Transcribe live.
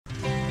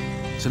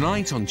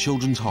Tonight on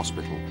Children's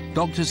Hospital,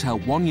 doctors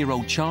help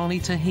 1-year-old Charlie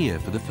to hear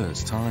for the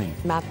first time.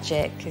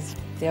 Magic is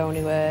the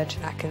only word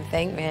I can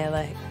think,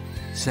 really.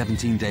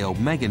 17-day-old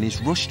Megan is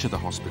rushed to the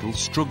hospital,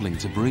 struggling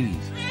to breathe.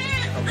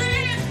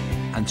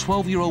 And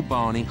 12-year-old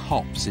Barney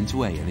hops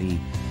into A&E.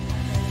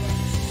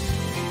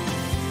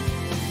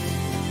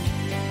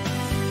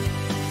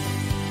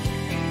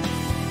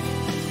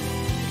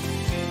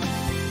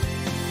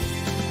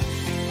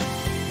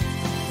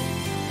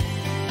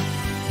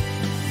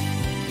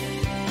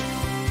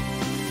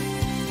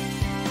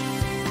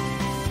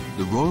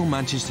 The Royal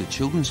Manchester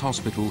Children's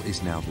Hospital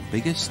is now the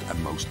biggest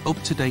and most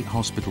up-to-date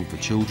hospital for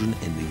children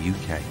in the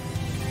UK.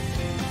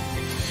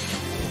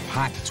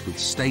 Packed with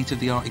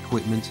state-of-the-art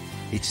equipment,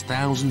 its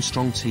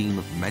 1,000-strong team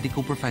of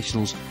medical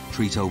professionals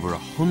treat over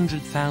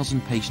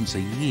 100,000 patients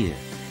a year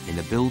in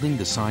a building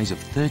the size of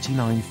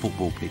 39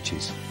 football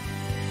pitches.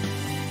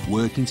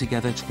 Working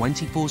together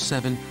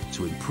 24/7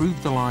 to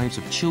improve the lives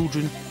of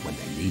children when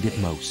they need it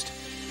most.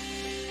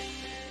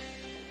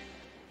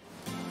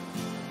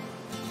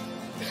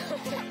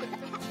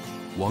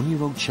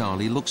 One-year-old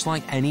Charlie looks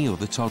like any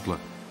other toddler,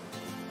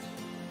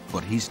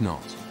 but he's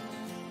not.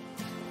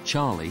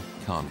 Charlie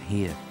can't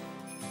hear.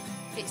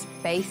 It's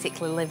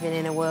basically living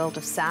in a world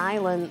of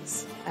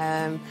silence,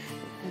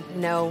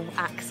 no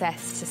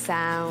access to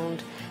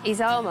sound.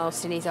 He's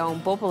almost in his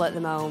own bubble at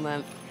the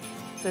moment.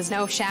 There's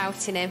no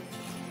shouting him.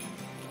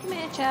 Come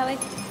here, Charlie.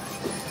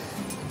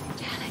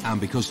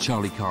 And because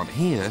Charlie can't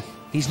hear,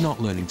 he's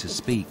not learning to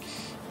speak.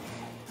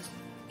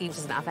 He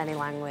doesn't have any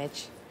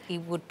language. He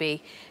would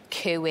be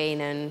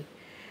cooing and,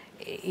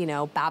 you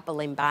know,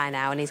 babbling by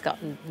now, and he's got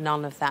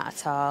none of that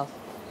at all.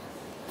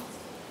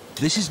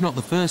 This is not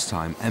the first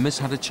time Emma's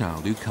had a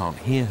child who can't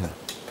hear her.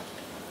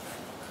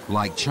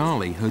 Like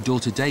Charlie, her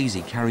daughter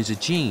Daisy carries a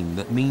gene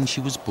that means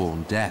she was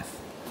born deaf.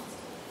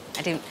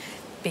 I didn't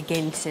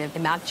begin to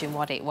imagine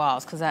what it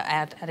was, because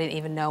I didn't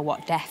even know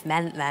what deaf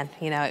meant then.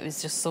 You know, it was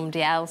just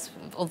somebody else,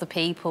 other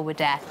people were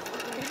deaf.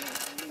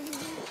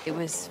 It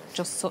was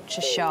just such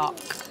a shock.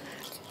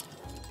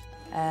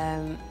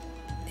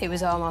 It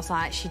was almost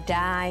like she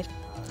died.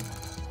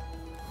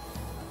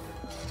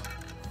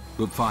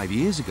 But 5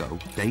 years ago,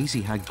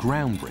 Daisy had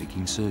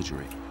groundbreaking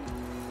surgery.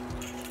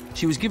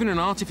 She was given an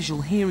artificial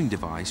hearing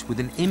device with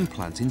an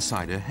implant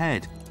inside her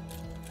head,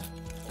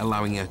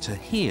 allowing her to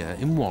hear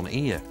in one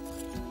ear.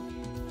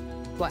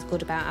 What's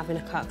good about having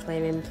a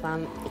cochlear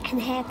implant? You can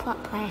hear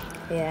properly.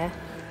 Yeah,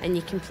 and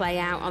you can play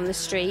out on the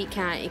street,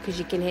 can't you? Because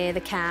you can hear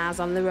the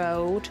cars on the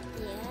road.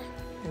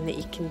 Yeah. And that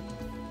you can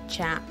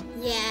chat.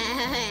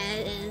 Yeah,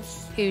 it is.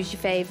 Who's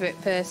your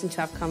favourite person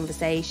to have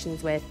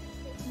conversations with?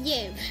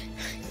 You.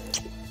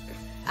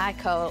 I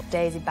call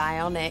Daisy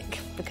bionic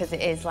because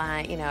it is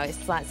like, you know,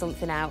 it's like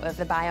something out of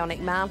the Bionic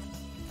Man.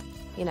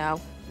 You know,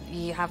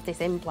 you have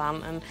this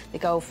implant and they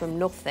go from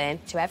nothing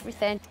to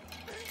everything.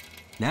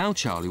 Now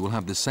Charlie will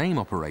have the same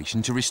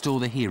operation to restore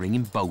the hearing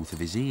in both of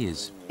his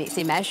ears. It's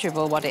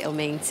immeasurable what it'll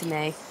mean to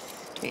me.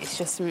 It's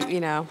just, you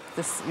know,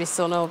 my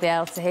son will be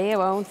able to hear,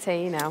 won't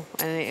he, you know,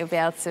 and he'll be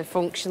able to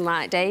function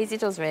like Daisy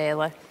does,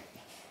 really.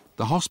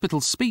 The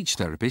hospital's speech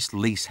therapist,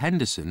 Lise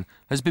Henderson,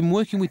 has been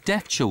working with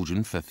deaf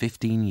children for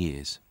 15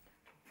 years.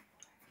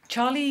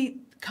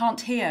 Charlie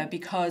can't hear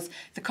because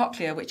the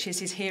cochlea, which is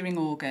his hearing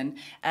organ,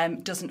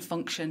 doesn't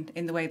function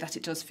in the way that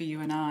it does for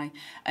you and I.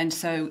 And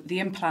so the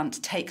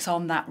implant takes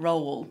on that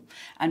role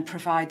and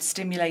provides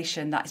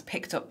stimulation that is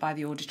picked up by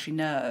the auditory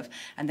nerve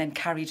and then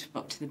carried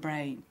up to the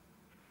brain.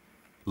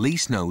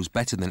 Lise knows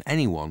better than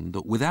anyone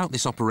that without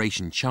this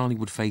operation, Charlie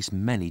would face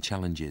many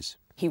challenges.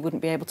 He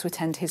wouldn't be able to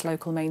attend his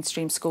local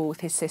mainstream school with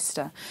his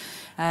sister.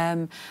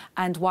 And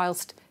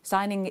whilst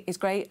signing is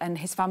great and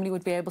his family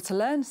would be able to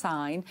learn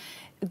sign,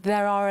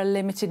 there are a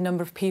limited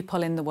number of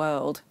people in the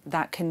world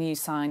that can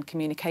use sign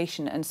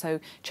communication. And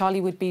so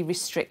Charlie would be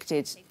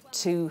restricted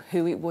to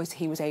who it was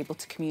he was able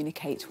to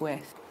communicate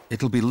with.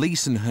 It'll be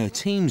Lise and her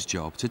team's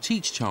job to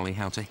teach Charlie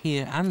how to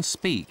hear and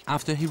speak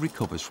after he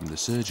recovers from the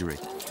surgery.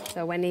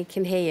 So when he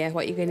can hear,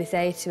 what are you going to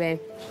say to him?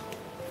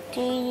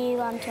 Do you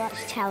want to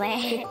watch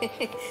telly?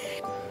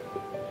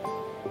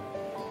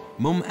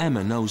 Mum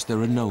Emma knows there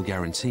are no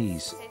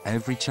guarantees.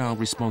 Every child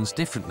responds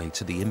differently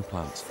to the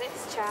implant.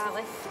 This,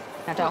 Charlie.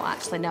 I don't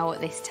actually know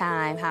at this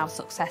time how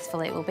successful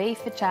it will be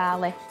for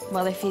Charlie.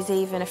 Well, if he's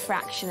even a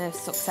fraction as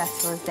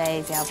successful as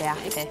Daisy, I'll be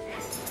happy.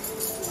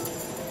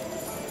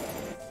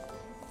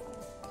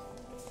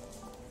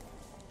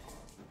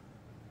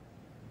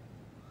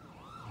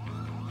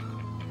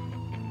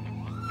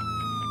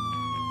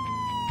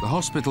 The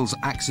hospital's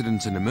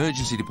accident and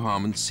emergency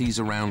department sees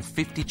around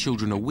 50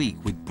 children a week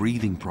with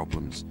breathing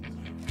problems.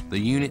 The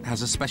unit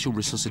has a special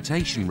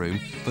resuscitation room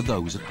for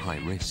those at high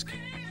risk.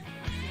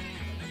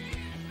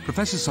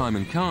 Professor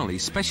Simon Carley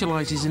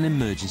specialises in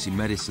emergency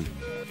medicine.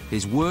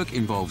 His work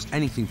involves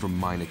anything from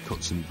minor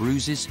cuts and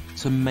bruises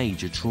to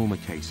major trauma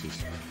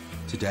cases.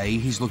 Today,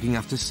 he's looking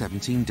after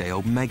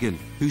 17-day-old Megan,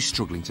 who's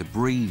struggling to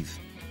breathe.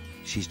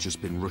 She's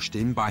just been rushed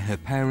in by her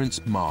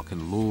parents, Mark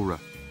and Laura.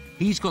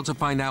 He's got to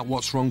find out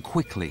what's wrong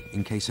quickly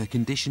in case her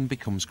condition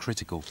becomes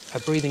critical. Her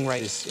breathing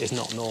rate is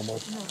not normal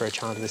for a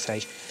child of this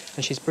age,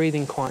 and she's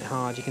breathing quite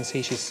hard. You can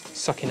see she's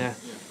sucking her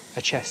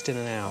chest in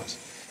and out.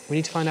 We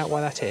need to find out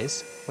why that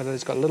is, whether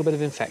there's got a little bit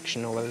of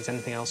infection or whether there's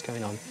anything else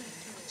going on.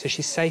 So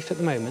she's safe at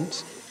the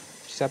moment.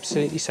 She's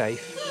absolutely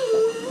safe.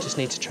 Just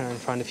need to try and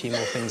find a few more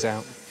things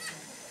out.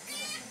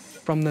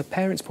 From the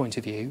parents' point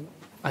of view,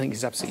 I think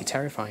it's absolutely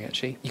terrifying,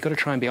 actually. You've got to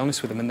try and be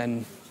honest with them and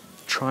then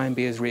try and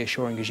be as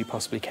reassuring as you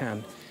possibly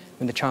can.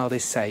 When the child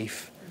is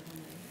safe,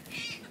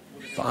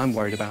 but I'm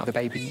worried about the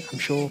baby. I'm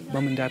sure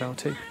Mum and Dad are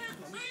too.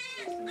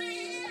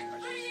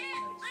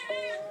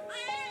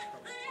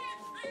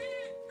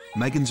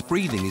 Megan's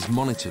breathing is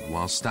monitored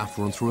while staff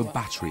run through a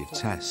battery of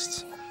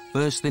tests.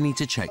 First, they need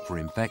to check for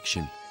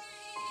infection.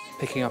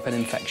 Picking up an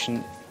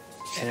infection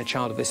in a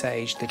child of this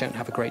age, they don't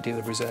have a great deal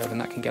of reserve, and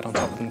that can get on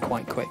top of them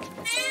quite quick.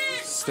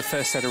 It's the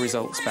first set of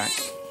results back.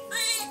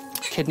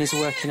 Kidneys are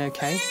working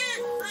OK.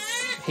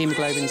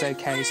 Haemoglobin's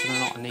OK, so they're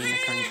not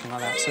anemic or anything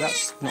like that. So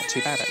that's not too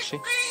bad,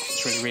 actually.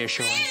 It's really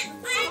reassuring.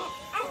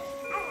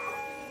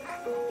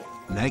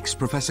 Next,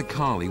 Professor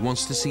Carley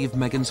wants to see if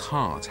Megan's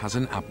heart has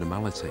an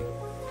abnormality.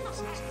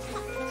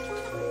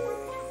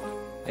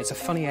 It's a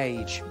funny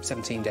age,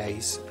 17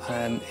 days.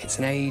 It's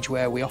an age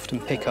where we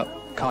often pick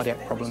up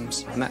cardiac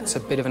problems, and that's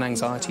a bit of an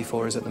anxiety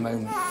for us at the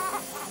moment.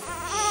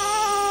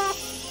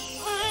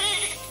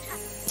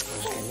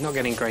 Okay, not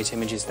getting great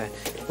images there,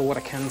 but what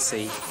I can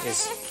see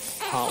is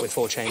heart with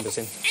 4 chambers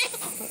in.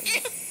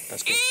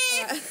 That's good.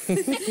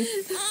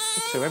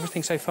 So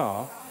everything so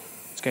far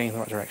is going in the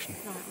right direction.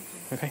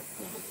 Okay?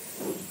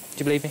 Do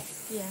you believe me?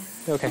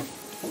 Yeah. Okay.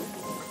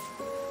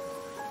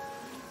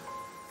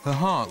 Her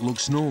heart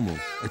looks normal.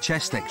 A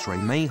chest X-ray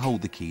may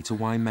hold the key to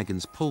why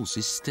Megan's pulse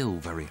is still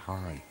very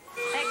high.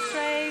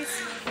 X-rays.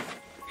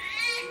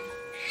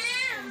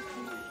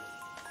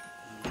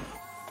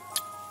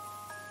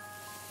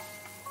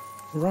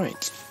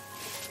 Right.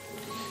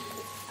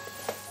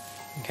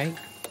 Okay.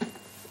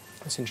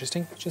 That's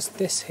interesting. Just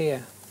this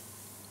here.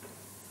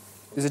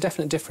 There's a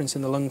definite difference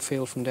in the lung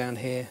field from down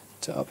here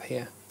to up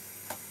here.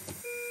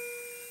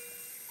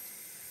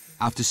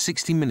 After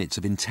 60 minutes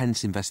of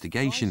intense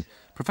investigation,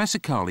 Professor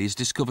Carley has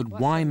discovered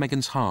why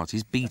Megan's heart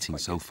is beating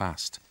so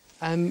fast.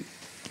 I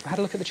had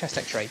a look at the chest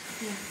X-ray.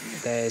 Yeah.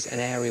 There's an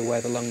area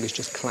where the lung has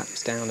just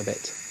collapsed down a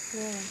bit.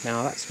 Yeah.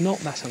 Now, that's not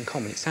that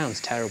uncommon. It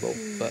sounds terrible,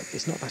 but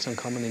it's not that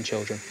uncommon in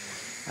children.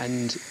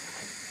 And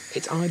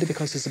it's either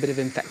because there's a bit of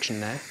infection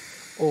there,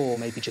 or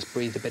maybe just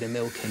breathed a bit of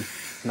milk in,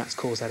 and that's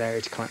caused that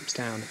area to collapse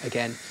down.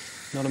 Again,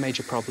 not a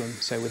major problem,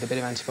 so with a bit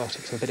of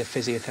antibiotics or a bit of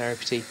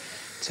physiotherapy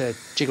to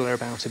jiggle her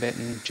about a bit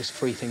and just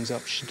free things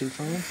up, she should do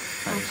fine.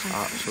 That is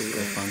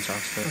absolutely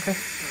fantastic. OK.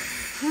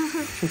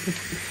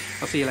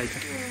 I'll see you later.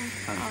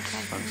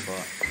 Thanks for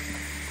that.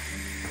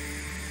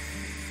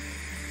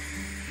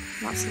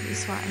 I'm absolutely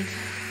sweating.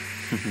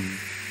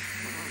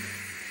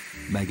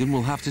 Megan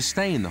will have to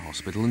stay in the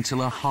hospital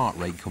until her heart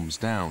rate comes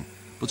down,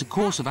 but a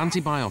course of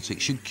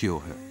antibiotics should cure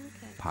her.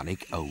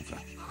 Panic over.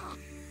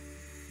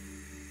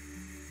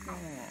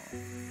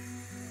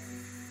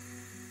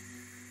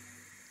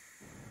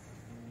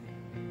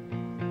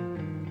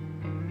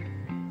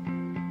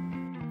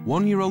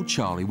 One-year-old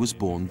Charlie was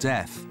born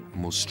deaf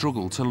and will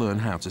struggle to learn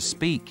how to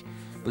speak.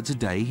 But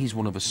today he's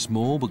one of a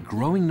small but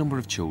growing number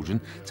of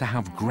children to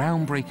have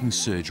groundbreaking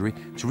surgery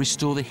to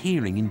restore the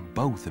hearing in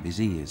both of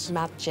his ears.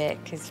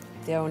 Magic is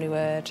the only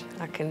word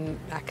I can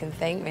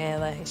think,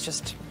 really. It's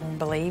just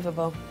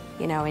unbelievable.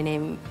 You know, in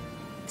him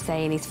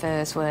saying his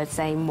first words,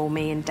 saying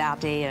mummy and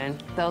daddy,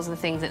 and those are the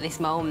things at this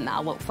moment that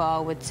I look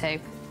forward to.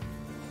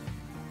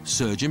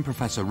 Surgeon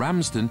Professor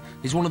Ramsden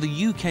is one of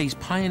the UK's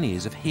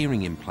pioneers of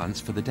hearing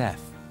implants for the deaf.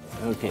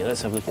 OK,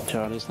 let's have a look at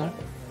Charlie's now.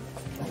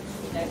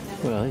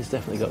 Well, he's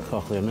definitely got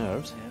cochlear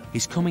nerves.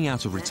 He's coming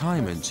out of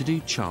retirement to do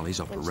Charlie's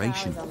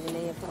operation.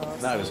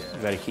 I was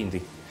very keen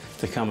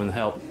to come and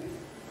help.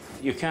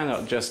 You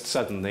cannot just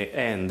suddenly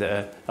end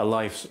a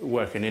life's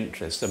work and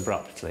interest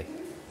abruptly.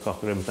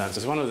 Cochlear implants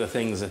is one of the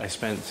things that I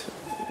spent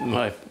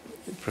my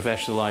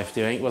professional life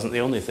doing. It wasn't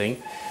the only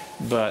thing,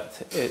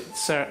 but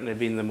it's certainly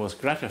been the most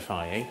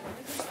gratifying.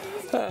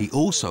 He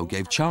also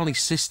gave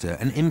Charlie's sister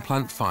an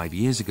implant 5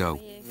 years ago.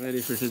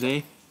 Ready for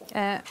today?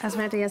 As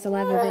ready as I'll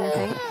ever be, I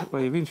think.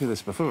 Well, you've been through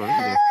this before,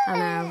 haven't you? I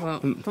know,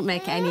 but don't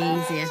make it any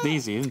easier. It's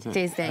easy, isn't it?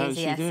 It is easy, How's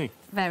she doing?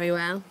 Very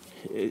well.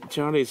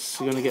 Charlie's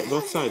going to get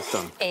both sides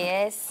done. He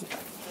is.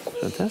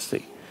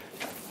 Fantastic.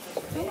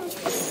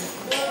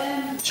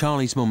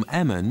 Charlie's mum,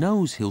 Emma,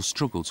 knows he'll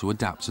struggle to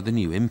adapt to the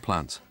new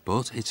implant,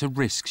 but it's a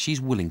risk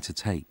she's willing to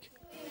take.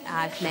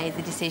 I've made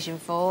the decision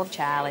for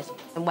Charlie,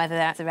 and whether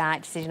that's the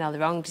right decision or the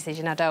wrong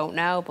decision, I don't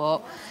know,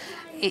 but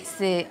it's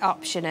the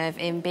option of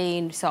him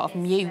being sort of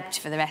mute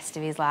for the rest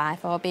of his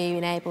life or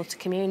being able to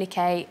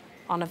communicate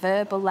on a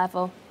verbal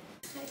level.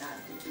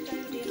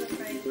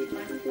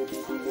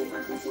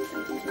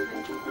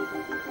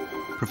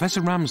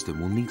 Professor Ramsden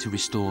will need to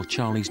restore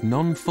Charlie's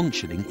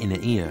non-functioning inner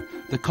ear,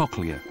 the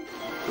cochlea.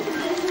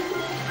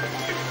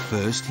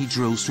 First, he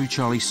drills through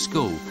Charlie's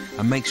skull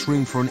and makes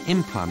room for an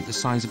implant the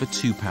size of a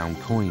 £2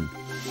 coin.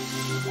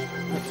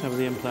 Let's have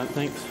the implant,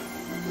 thanks.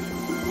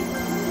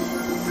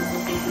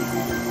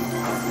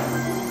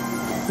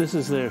 This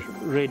is the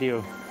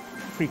radio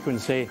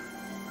frequency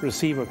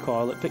receiver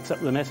coil that picks up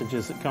the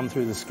messages that come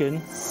through the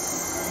skin.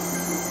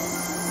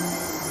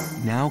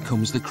 Now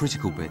comes the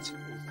critical bit.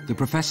 The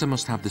professor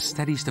must have the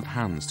steadiest of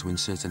hands to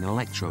insert an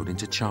electrode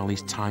into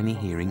Charlie's tiny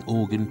hearing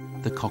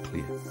organ, the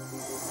cochlea.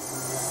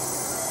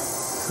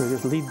 So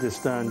just lead this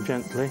down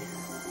gently.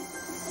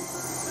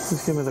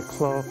 Just give me the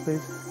claw,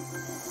 please.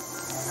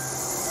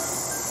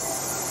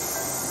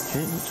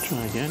 Okay, let's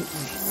try again.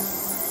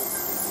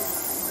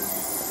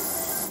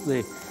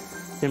 The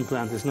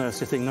implant is now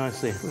sitting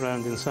nicely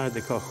round inside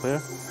the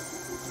cochlea.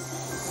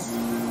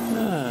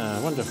 Ah,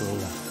 wonderful.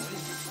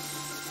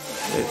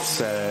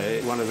 It's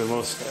one of the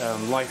most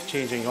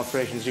life-changing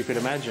operations you could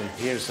imagine.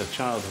 Here's a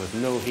child with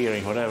no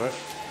hearing, whatever.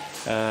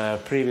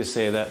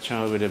 Previously, that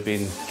child would have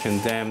been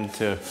condemned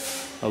to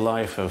a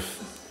life of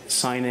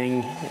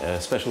signing,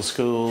 special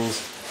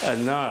schools,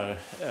 and now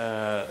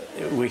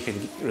we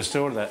can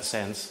restore that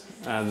sense,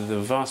 and the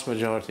vast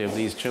majority of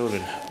these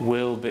children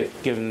will be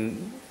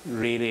given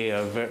really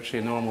a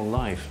virtually normal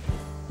life.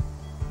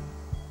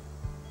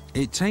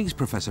 It takes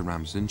Professor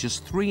Ramsden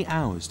just 3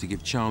 hours to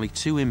give Charlie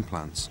 2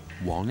 implants,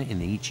 one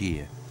in each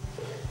ear.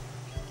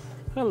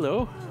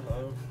 Hello.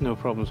 Hello. No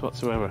problems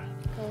whatsoever.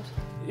 Good.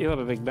 You'll have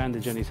a big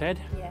bandage on his head.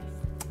 Yes.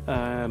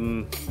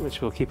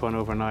 Which we'll keep on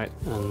overnight,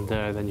 and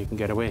then you can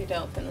get away. You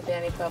don't think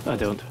there'll be any problems? I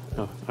don't.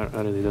 No, I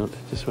really don't.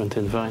 Just went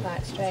in fine.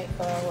 Quite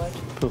straightforward.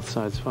 Both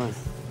sides fine.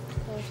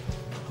 Good.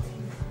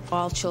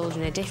 All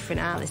children are different,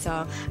 aren't they?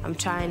 So I'm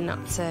trying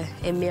not to,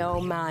 in my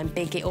own mind,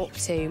 big it up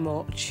too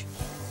much.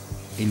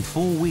 In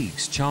 4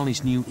 weeks,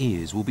 Charlie's new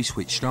ears will be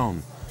switched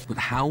on, but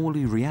how will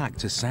he react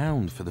to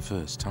sound for the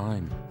first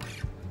time?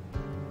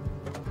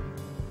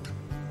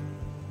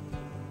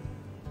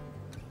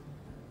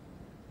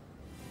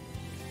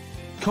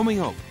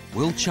 Coming up,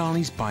 will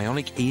Charlie's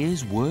bionic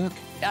ears work?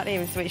 Not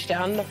even switched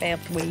on, I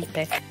feel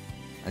weepy.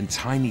 And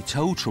tiny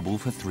toe trouble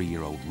for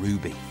 3-year-old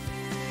Ruby.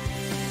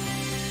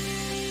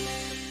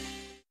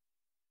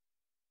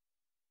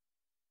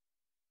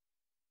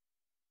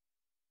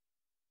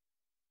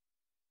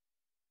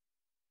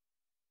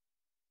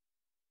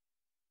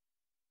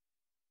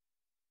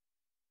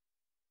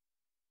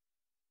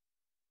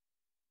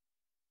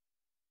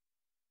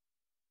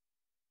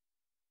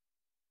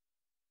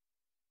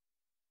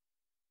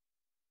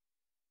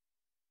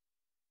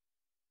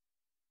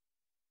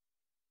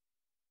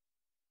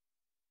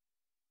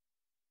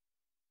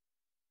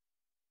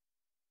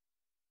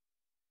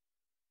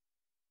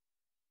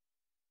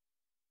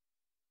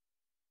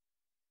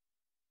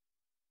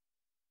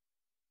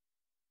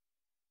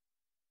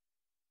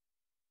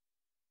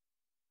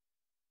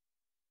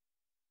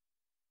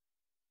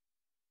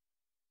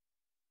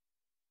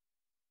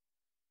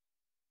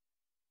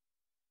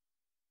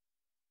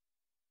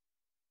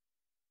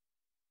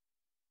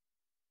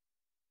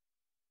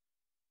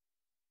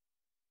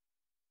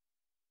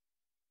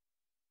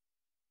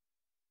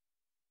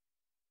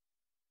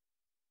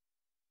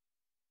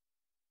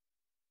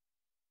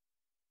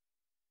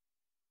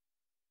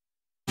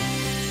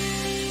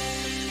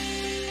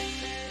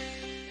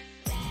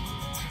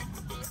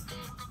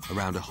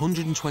 Around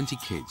 120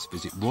 kids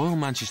visit Royal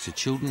Manchester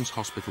Children's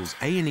Hospital's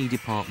A&E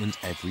department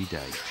every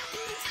day.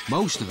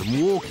 Most of them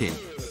walking.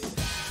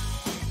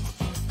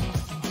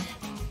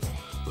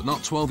 But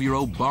not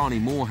 12-year-old Barney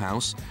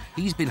Morehouse.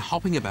 He's been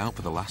hopping about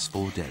for the last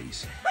 4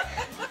 days.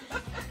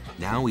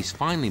 Now he's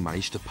finally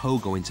managed to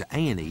pogo into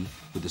A&E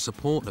with the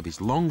support of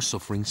his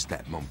long-suffering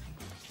stepmom.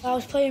 I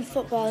was playing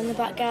football in the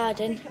back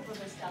garden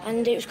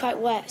and it was quite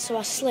wet, so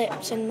I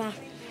slipped and my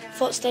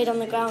foot stayed on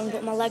the ground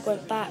but my leg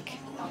went back.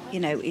 You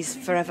know, he's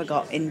forever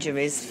got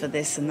injuries for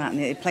this and that, and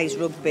he plays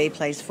rugby,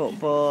 plays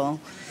football,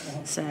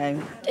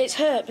 so... It's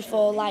hurt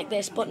before like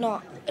this, but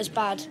not as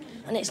bad,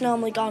 and it's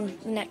normally gone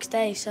the next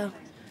day, so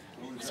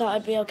I thought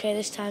I'd be OK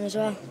this time as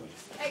well.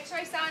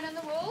 X-ray sign on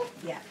the wall?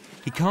 Yeah.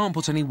 He can't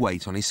put any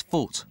weight on his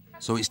foot,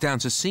 so it's down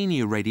to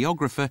senior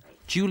radiographer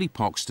Julie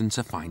Poxton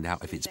to find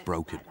out if it's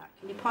broken.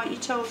 Can you point your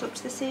toes up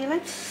to the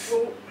ceiling?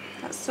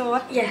 That's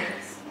sore? Yeah.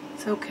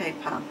 It's OK,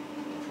 pal.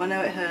 I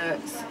know it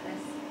hurts.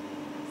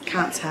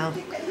 Can't tell.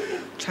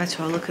 Try to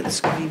have a look at the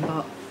screen,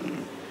 but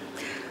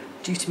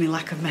due to my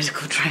lack of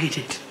medical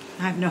training,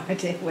 I have no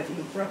idea whether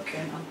you're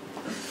broken or...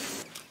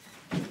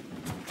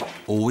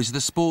 Always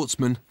the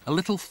sportsman, a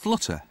little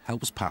flutter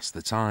helps pass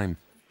the time.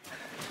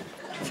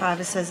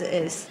 Fiver says it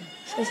is.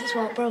 Says it's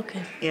what,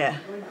 broken? Yeah.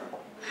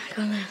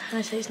 Go on then,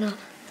 I say it's not.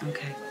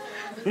 OK.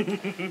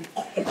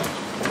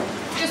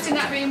 Just in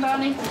that room,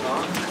 Barney.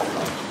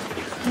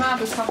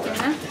 Marbles popping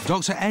there.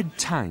 Dr. Ed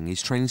Tang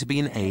is training to be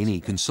an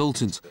A&E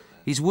consultant.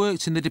 He's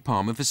worked in the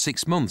department for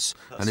 6 months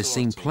and has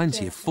seen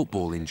plenty of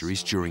football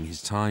injuries during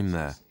his time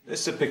there.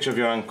 This is a picture of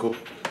your ankle.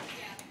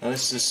 Now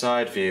this is a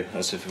side view,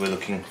 as if we're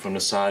looking from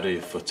the side of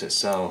your foot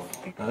itself.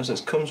 Now as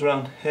it comes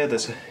around here,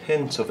 there's a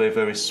hint of a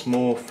very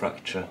small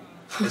fracture.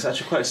 It's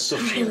actually quite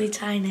subtle. Really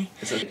tiny.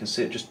 It's like you can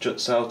see it just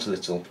juts out a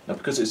little. Now,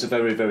 because it's a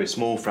very, very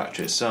small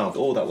fracture itself,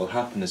 all that will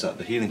happen is that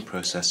the healing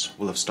process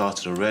will have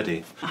started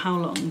already. How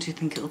long do you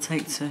think it'll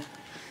take to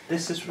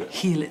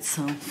heal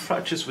itself?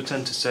 Fractures we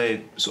tend to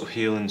say sort of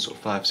heal in sort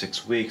of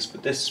 5-6 weeks,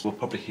 but this will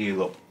probably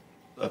heal up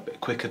a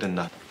bit quicker than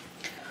that.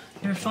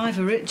 You're a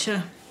fiver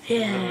richer.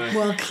 Yeah.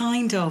 Well,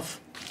 kind of.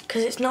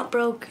 Because it's not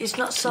broke, it's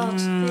not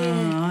soft.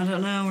 I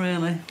don't know,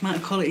 really.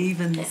 Might call it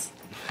evens.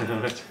 All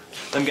right.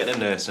 Let me get a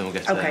nurse and we'll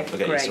get,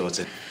 you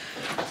sorted.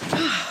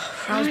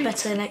 That was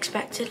better than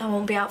expected. I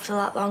won't be out for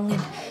that long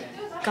and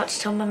got to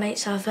tell my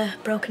mates I've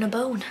broken a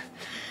bone.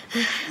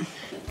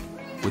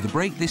 With a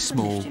break this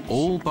small,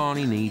 all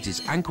Barney needs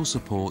is ankle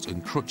support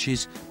and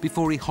crutches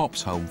before he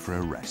hops home for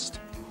a rest.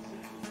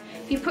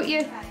 You put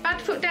your bad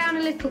foot down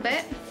a little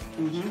bit.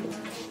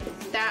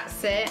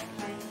 That's it.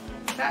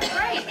 That's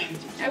great.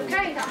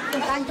 OK,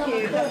 thank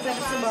you. That's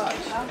ever so much.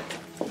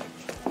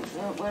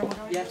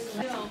 Yes.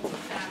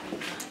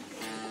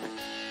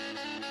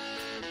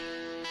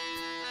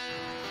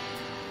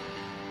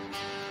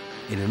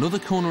 In another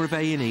corner of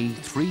A&E,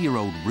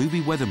 3-year-old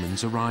Ruby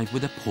Weatherman's arrived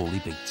with a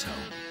poorly big toe.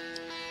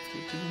 Do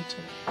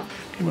you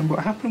remember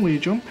what happened when you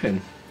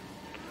jumping?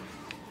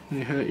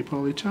 When you hurt your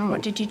poorly toe?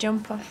 What did you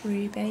jump off,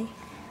 Ruby?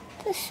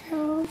 The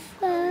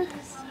sofa.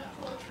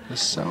 The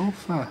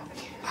sofa.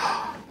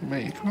 It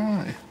made you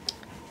cry.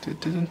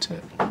 Didn't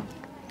it?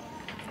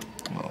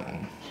 Oh.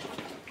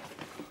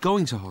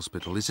 Going to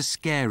hospital is a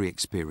scary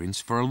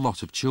experience for a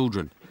lot of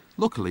children.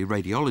 Luckily,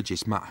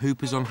 radiologist Matt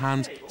Hooper's on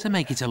hand to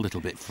make it a little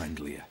bit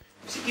friendlier.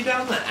 Sit you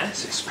down there.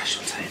 It's a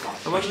special table.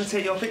 And we're going to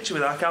take your picture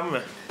with our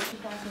camera.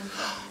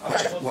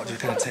 What, you're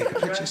going to take a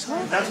picture,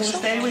 son? Dad's going to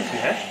stay with you,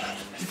 yeah?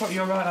 You put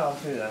your right arm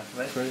through there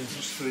for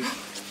me.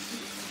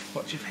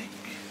 What do you think?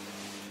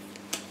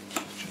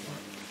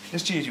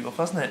 It's cheered up,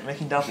 hasn't it?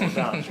 Making Dad look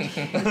down.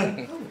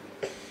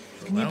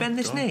 Can you bend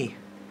this knee?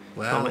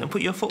 Well, and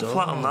put your foot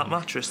flat on that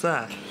mattress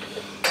there.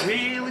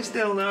 Really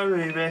still now,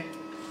 Ruby.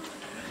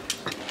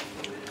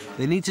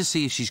 They need to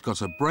see if she's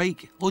got a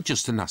break or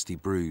just a nasty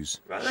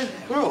bruise. Right then,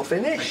 we're all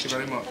finished. Thank you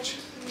very much.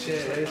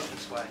 Cheers.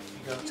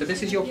 So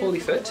this is your poorly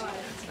foot.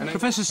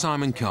 Professor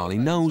Simon Carley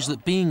knows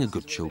that being a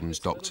good children's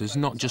doctor is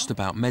not just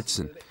about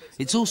medicine.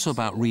 It's also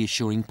about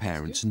reassuring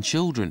parents and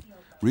children.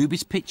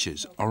 Ruby's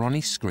pictures are on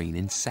his screen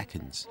in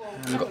seconds.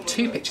 You've got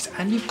 2 pictures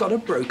and you've got a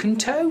broken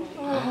toe.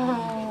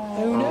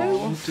 Oh no.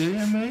 Oh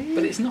dear me.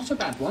 But it's not a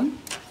bad one.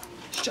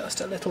 It's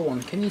just a little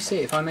one. Can you see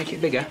if I make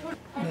it bigger?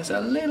 There's a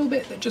little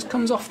bit that just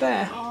comes off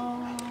there.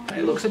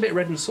 It looks a bit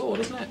red and sore,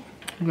 doesn't it?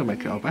 We're going to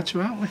make it all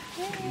better, aren't we?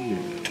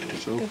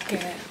 It's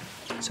okay.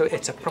 So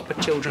it's a proper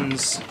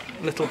children's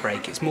little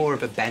break. It's more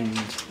of a bend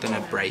than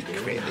a break,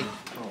 really.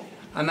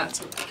 And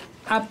that's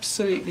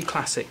absolutely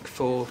classic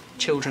for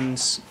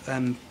children's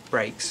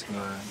breaks.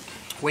 Right.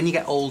 When you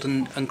get old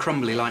and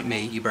crumbly like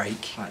me, you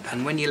break.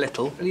 And when you're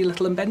little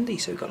and bendy,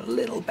 so you've got a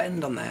little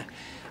bend on there.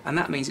 And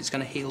that means it's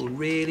going to heal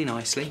really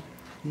nicely.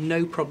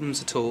 No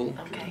problems at all.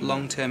 Okay.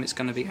 Long term, it's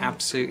going to be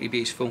absolutely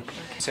beautiful.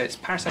 So it's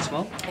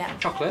paracetamol,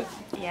 chocolate,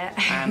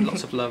 and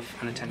lots of love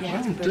and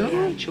attention. Well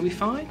done. Shall we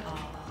fine?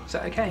 Is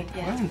that okay?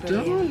 Well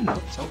done.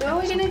 All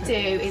we're going to do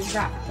is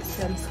wrap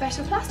some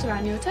special plaster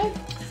around your toe.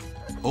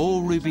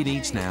 All Ruby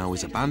needs now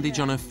is a bandage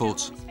on her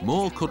foot,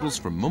 more cuddles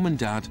from Mum and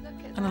Dad,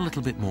 and a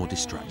little bit more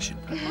distraction.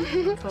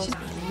 She's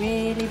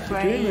really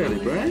brave. You're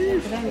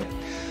really brave.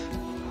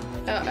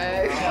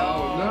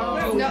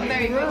 Uh-oh. No. Not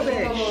very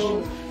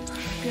good.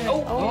 Do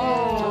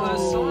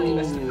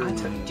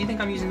you think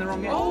I'm using the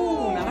wrong end?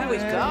 Oh, no,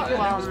 we've got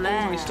one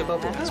there. Almost a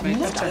bubble. That's made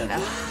better.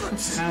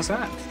 How's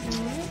that?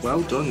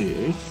 Well done,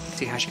 you.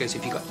 See how she goes.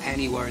 If you've got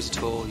any worries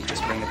at all, you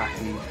just bring her back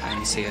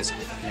and see us.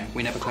 You know,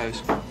 we never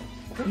close.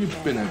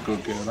 You've been a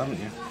good girl, haven't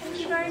you? Thank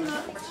you very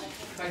much.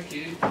 Thank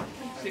you.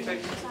 See you.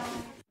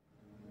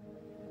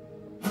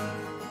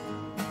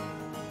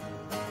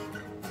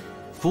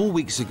 4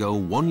 weeks ago,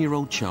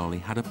 1-year-old Charlie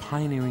had a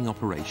pioneering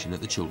operation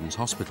at the Children's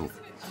Hospital.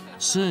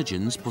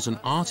 Surgeons put an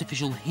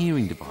artificial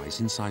hearing device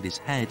inside his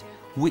head,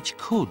 which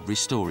could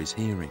restore his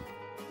hearing.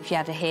 If you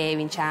had a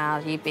hearing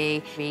child, you'd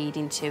be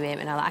reading to him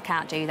and all that. I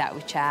can't do that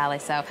with Charlie.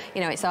 So, you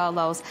know, it's all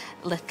those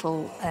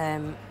little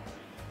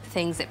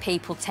things that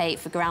people take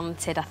for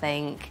granted, I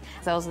think.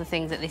 Those are the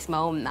things at this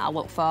moment that I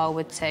look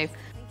forward to.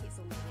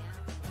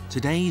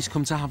 Today, he's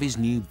come to have his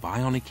new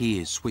bionic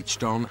ears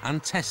switched on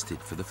and tested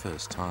for the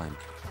first time.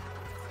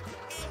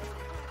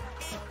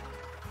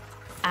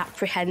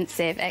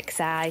 Apprehensive,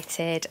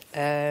 excited,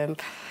 I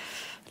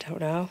don't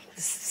know.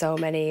 There's so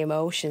many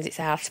emotions, it's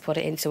hard to put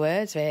it into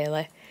words,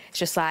 really. It's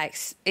just like,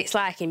 it's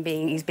like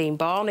he's being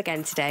born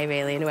again today,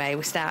 really, in a way.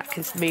 We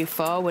can move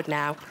forward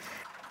now.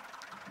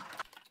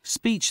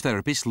 Speech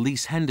therapist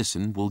Lise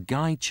Henderson will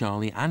guide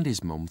Charlie and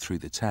his mum through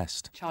the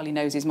test. Charlie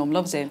knows his mum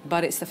loves him,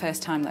 but it's the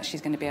first time that she's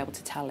going to be able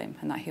to tell him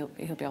and that he'll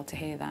be able to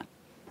hear that.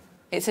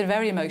 It's a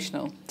very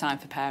emotional time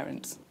for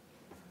parents.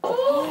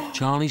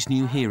 Charlie's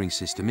new hearing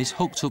system is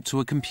hooked up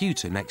to a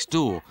computer next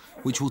door,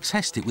 which will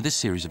test it with a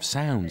series of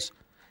sounds.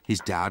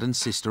 His dad and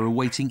sister are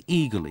waiting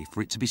eagerly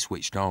for it to be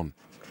switched on.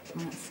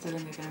 Oh, it's still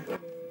in again.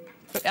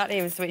 I hadn't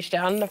even switched it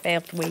on, I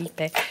felt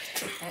weepy.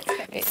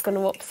 It's going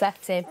to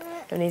upset him,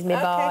 and he's my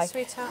boy. Okay,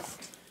 sweetheart.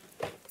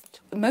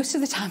 Most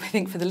of the time, I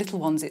think, for the little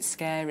ones, it's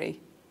scary,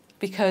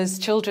 because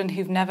children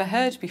who've never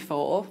heard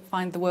before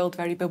find the world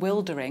very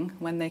bewildering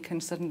when they can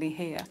suddenly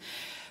hear.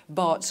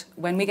 But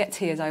when we get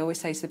tears, I always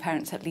say to the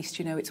parents, at least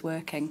you know it's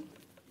working.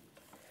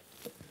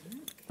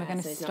 We're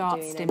going to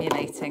start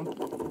stimulating,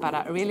 but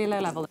at a really low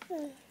level.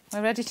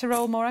 We're ready to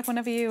roll, Morag,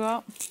 whenever you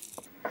are.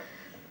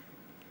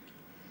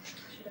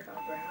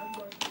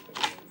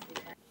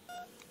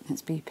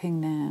 It's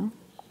beeping now.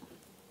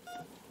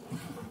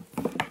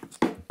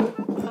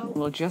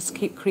 We'll just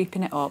keep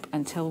creeping it up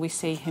until we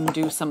see him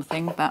do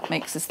something that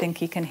makes us think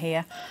he can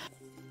hear.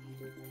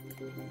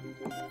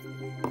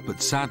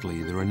 But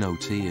sadly, there are no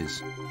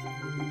tears.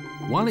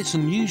 While it's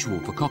unusual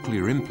for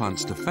cochlear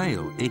implants to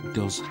fail, it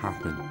does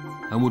happen,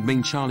 and would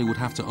mean Charlie would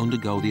have to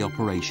undergo the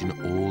operation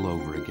all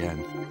over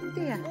again.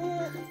 Yeah.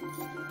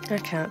 I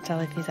can't tell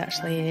if he's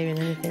actually hearing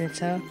anything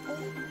at all.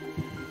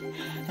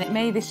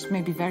 And this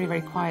may be very,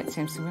 very quiet to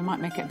him, so we might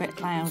make it a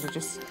bit loud or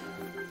just...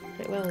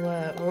 It will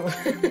work, won't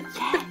it?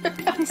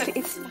 Yeah, honestly,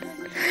 it's...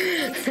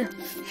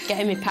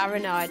 Getting me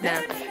paranoid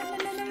now.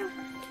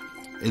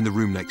 In the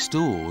room next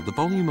door, the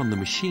volume on the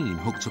machine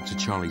hooked up to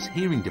Charlie's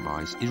hearing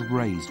device is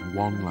raised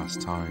one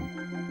last time.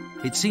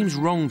 It seems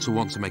wrong to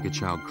want to make a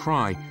child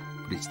cry,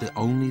 but it's the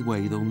only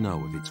way they'll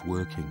know if it's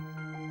working.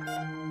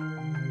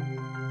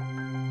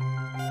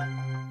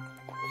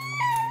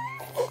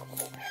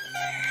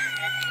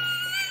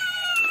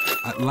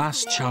 At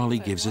last, Charlie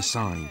gives a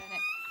sign.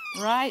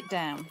 Right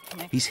down.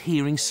 He's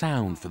hearing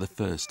sound for the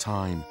first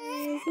time.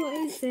 What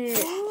is it?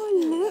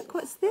 Oh, look,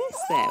 what's this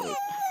there?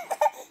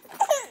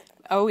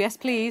 Oh, yes,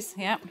 please,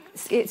 yeah.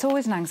 It's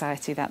always an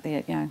anxiety that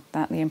the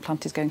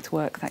implant is going to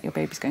work, that your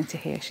baby's going to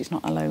hear. She's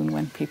not alone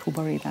when people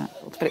worry that.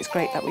 But it's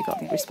great that we got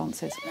the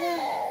responses.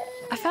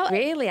 I felt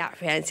really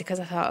apprehensive because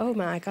I thought, oh,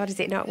 my God, is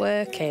it not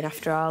working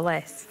after all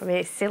this? I mean,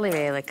 it's silly,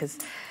 really, because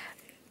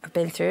I've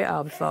been through it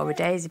all before with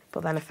Daisy,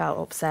 but then I felt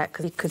upset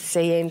because you could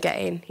see him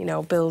getting,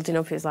 building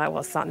up. It was like,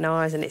 what's that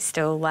noise? And it's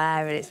still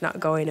there and it's not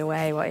going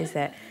away. What is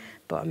it?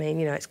 But, I mean,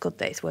 it's good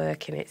that it's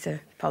working. It's a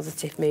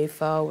positive move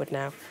forward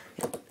now.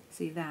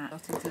 See that?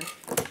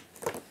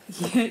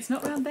 Yeah, it's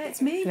not round there,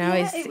 it's me. No,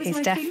 yeah, he's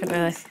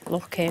definitely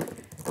looking.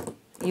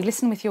 You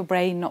listen with your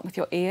brain, not with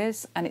your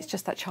ears, and it's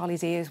just that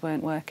Charlie's ears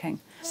weren't working.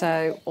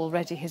 So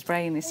already his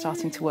brain is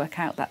starting to work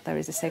out that there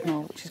is a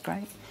signal, which is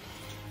great.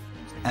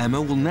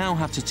 Emma will now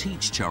have to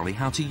teach Charlie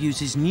how to use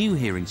his new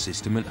hearing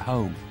system at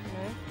home.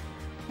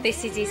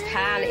 This is his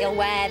pan, he'll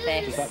wear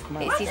this.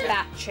 It's his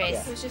batteries,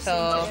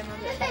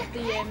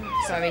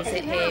 sorry, is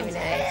it hearing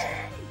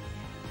aid?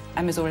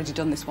 Emma's already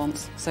done this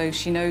once, so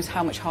she knows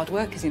how much hard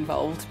work is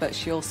involved, but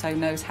she also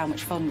knows how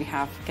much fun we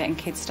have getting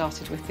kids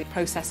started with the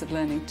process of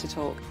learning to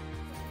talk.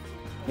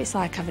 It's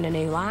like having a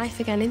new life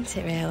again, isn't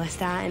it, really?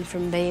 Starting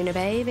from being a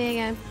baby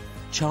again.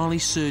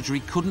 Charlie's surgery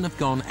couldn't have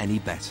gone any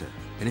better.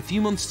 In a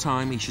few months'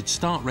 time, he should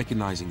start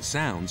recognising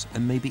sounds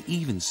and maybe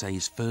even say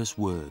his first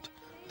word.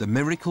 The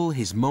miracle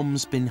his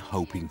mum's been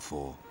hoping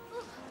for.